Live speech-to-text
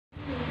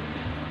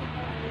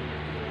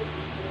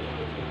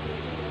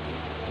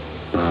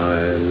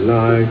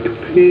like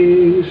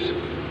peace,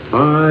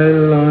 I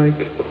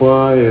like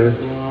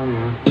quiet.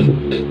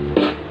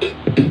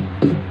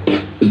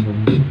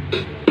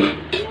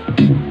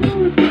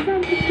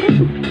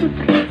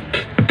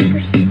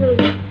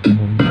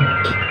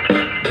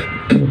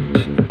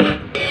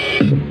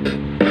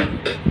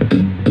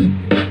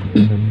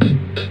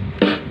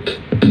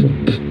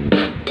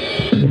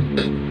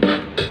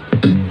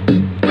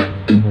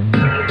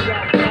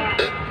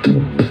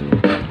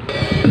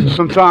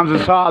 Sometimes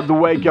it's hard to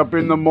wake up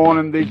in the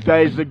morning. These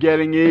days are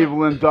getting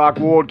evil and dark.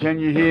 Lord, can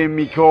you hear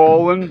me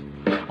calling?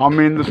 I'm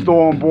in the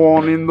storm,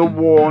 born in the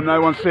war.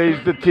 No one sees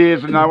the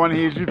tears and no one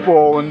hears you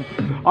falling.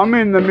 I'm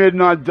in the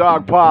midnight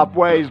dark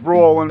pathways,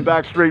 brawling,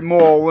 backstreet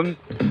mauling.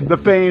 The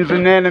fiends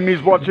and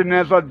enemies watching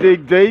as I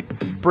dig deep.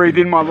 Breathe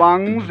in my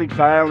lungs,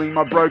 exhaling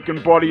my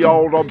broken body,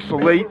 old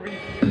obsolete.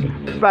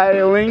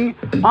 Failing,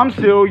 I'm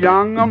still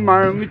young, I'm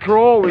only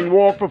crawling.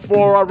 Walk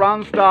before I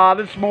run,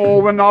 started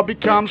small, and I'll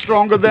become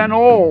stronger than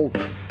all.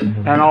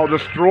 And I'll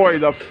destroy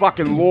the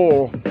fucking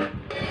law.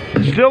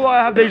 Still I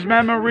have these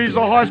memories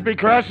of high-speed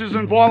crashes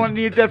and violent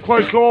near-death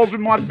close calls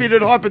with my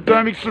fitted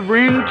hypodermic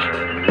syringe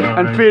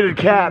and fitted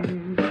cap.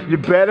 You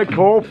better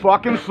call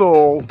fucking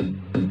Saul.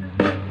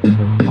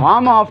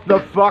 I'm off the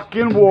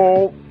fucking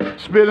wall,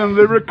 spitting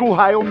lyrical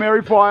Hail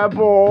Mary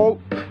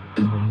fireball.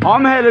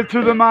 I'm headed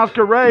to the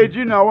masquerade,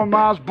 you know, a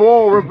masked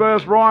ball,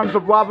 reverse rhymes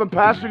of love and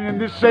passion in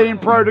this scene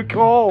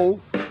protocol.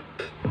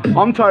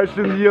 I'm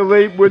toasting the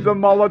elite with a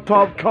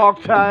Molotov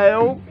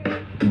cocktail.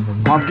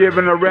 I'm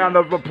giving a round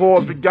of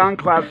applause with gun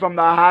claps on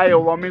the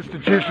hail. I'm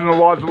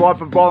institutionalised a life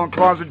of violent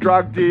crimes and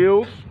drug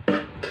deals.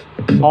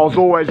 I was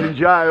always in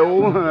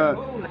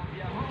jail.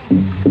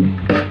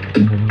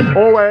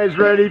 Always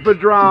ready for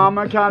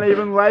drama, can't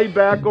even lay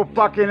back or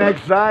fucking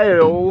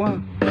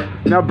exhale.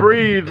 Now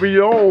breathe, we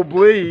all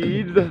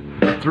bleed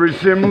through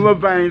similar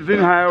veins.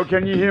 Inhale,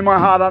 can you hear my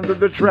heart under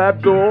the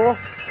trapdoor?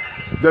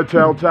 The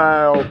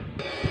telltale.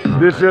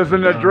 This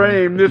isn't a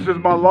dream, this is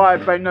my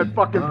life. Ain't no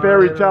fucking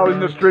fairy tale in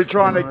the street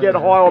trying to get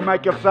high or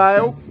make a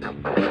sale.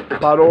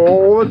 But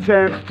all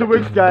attempts to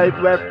escape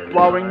left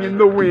blowing in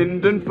the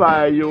wind and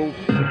failed.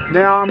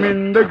 Now I'm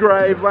in the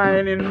grave,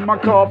 laying in my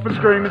coffin,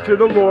 screaming to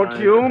the Lord,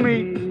 kill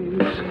me.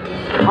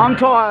 I'm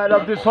tired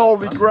of this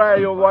holy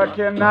grail. I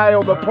can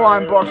nail the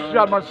pine box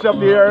shut myself.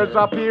 The air is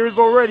up here is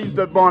already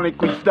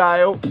demonically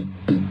stale.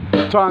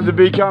 Time to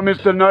become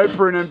Mr.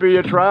 No-Print and be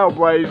a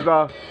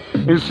trailblazer.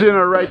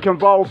 Incinerate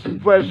convulsing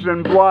flesh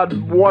and blood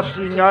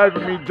washing over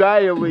me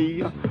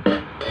daily.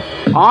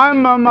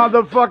 I'm a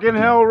motherfucking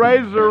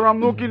hellraiser. I'm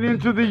looking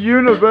into the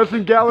universe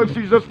and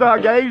galaxies, a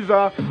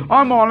stargazer.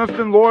 I'm honest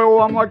and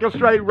loyal, I'm like a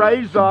straight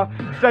razor.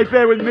 Stay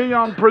fair with me,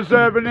 I'm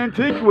preserving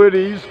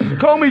antiquities.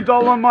 Call me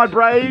dull on my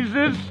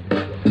brazes.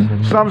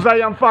 Some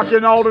say I'm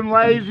fucking old and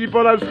lazy,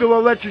 but I'll still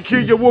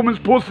electrocute your woman's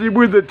pussy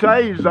with a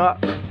taser.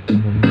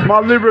 My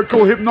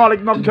lyrical,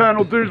 hypnotic,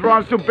 nocturnal dudes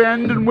rhymes still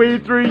bend and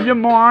weave through your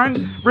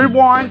mind.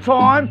 Rewind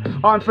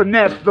time, I'm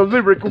finesse, the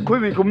lyrical,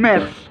 clinical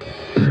mess.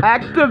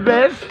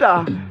 Activist,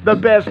 the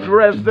best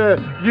dressed,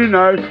 you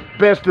know,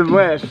 best and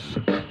less.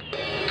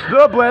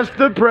 The blessed,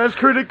 depressed,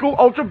 critical,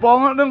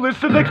 ultra-violent,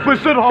 illicit,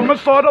 explicit,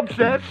 homicide,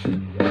 obsessed.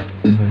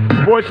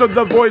 Voice of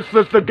the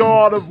voiceless, the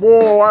god of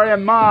war, I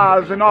am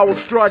Mars, and I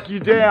will strike you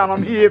down.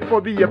 I'm here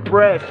for the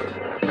oppressed.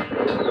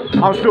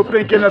 I'm still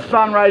thinking of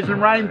sun rays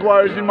and rain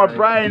blows in my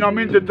brain. I'm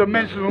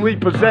interdimensionally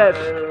possessed.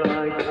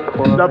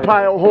 The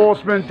pale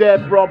horseman,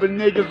 death robbing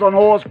niggas on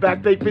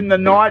horseback deep in the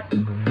night.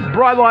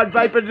 Bright light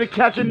vapor to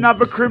catch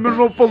another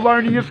criminal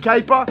felonious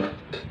caper.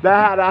 They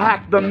had to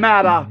hack the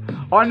matter.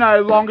 I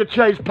no longer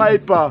chase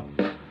paper.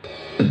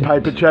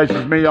 Paper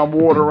chases me, I'm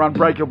water,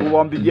 unbreakable,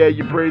 I'm the air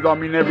you breathe,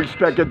 I'm in every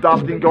speck of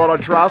dust, in God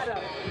I trust.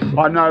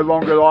 I no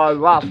longer I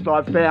lust,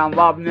 I found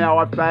love, now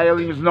I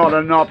failing is not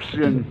an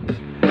option.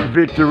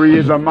 Victory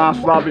is a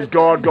must, love is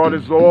God, God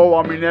is all,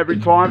 I'm in every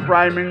time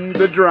frame in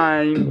the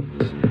drain.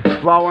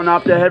 Flowing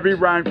up the heavy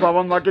rain,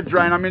 flowing like a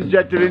drain, I'm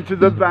injected into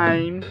the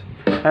vein.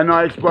 And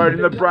I explode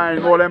in the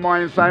brain. Lord, am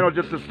I insane or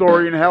just a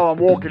story in hell? I'm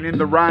walking in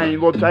the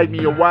rain. Lord, take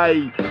me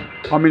away.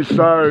 I'm in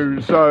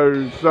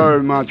so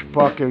much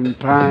fucking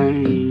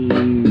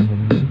pain.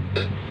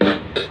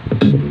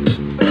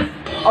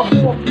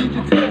 I walk through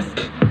the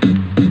test.